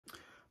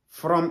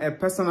From a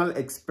personal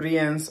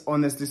experience,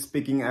 honestly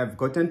speaking, I've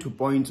gotten to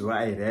points where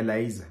I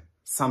realize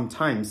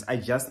sometimes I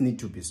just need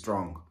to be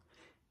strong.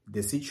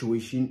 The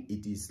situation,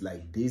 it is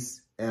like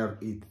this,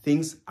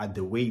 things are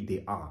the way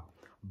they are,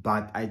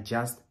 but I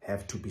just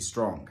have to be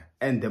strong.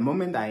 And the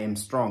moment I am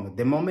strong,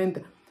 the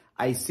moment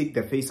I seek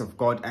the face of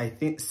God,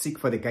 seek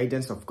for the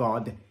guidance of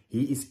God,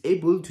 He is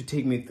able to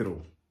take me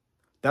through.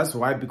 That's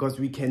why, because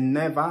we can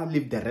never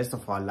live the rest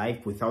of our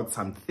life without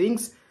some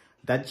things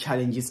that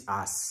challenges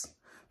us.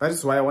 That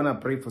is why I want to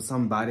pray for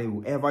somebody,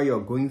 whoever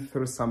you're going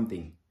through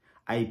something.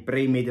 I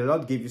pray, may the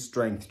Lord give you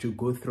strength to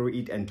go through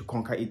it and to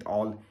conquer it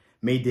all.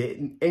 May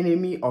the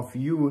enemy of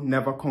you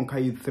never conquer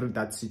you through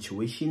that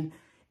situation.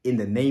 In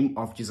the name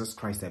of Jesus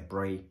Christ, I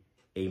pray.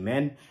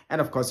 Amen.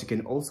 And of course, you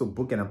can also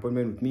book an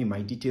appointment with me.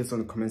 My details on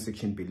the comment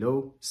section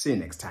below. See you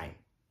next time.